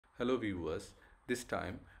Hello viewers, this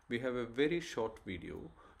time we have a very short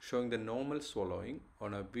video showing the normal swallowing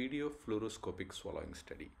on a videofluoroscopic swallowing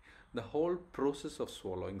study. The whole process of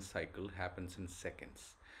swallowing cycle happens in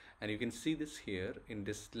seconds, and you can see this here in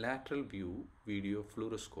this lateral view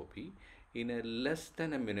videofluoroscopy in a less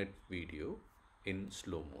than a minute video in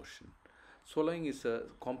slow motion. Swallowing is a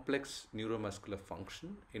complex neuromuscular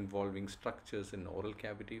function involving structures in oral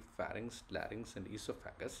cavity, pharynx, larynx and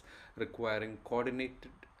esophagus, requiring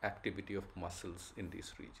coordinated activity of muscles in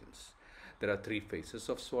these regions. There are three phases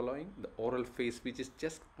of swallowing: the oral phase, which is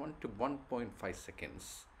just 1 to 1.5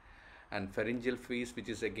 seconds, and pharyngeal phase, which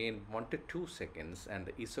is again 1 to 2 seconds, and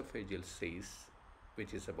the esophageal phase,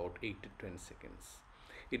 which is about 8 to 10 seconds.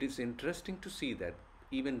 It is interesting to see that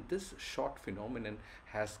even this short phenomenon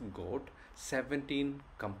has got 17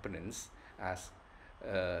 components as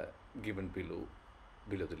given below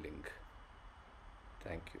the link.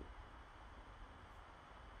 Thank you.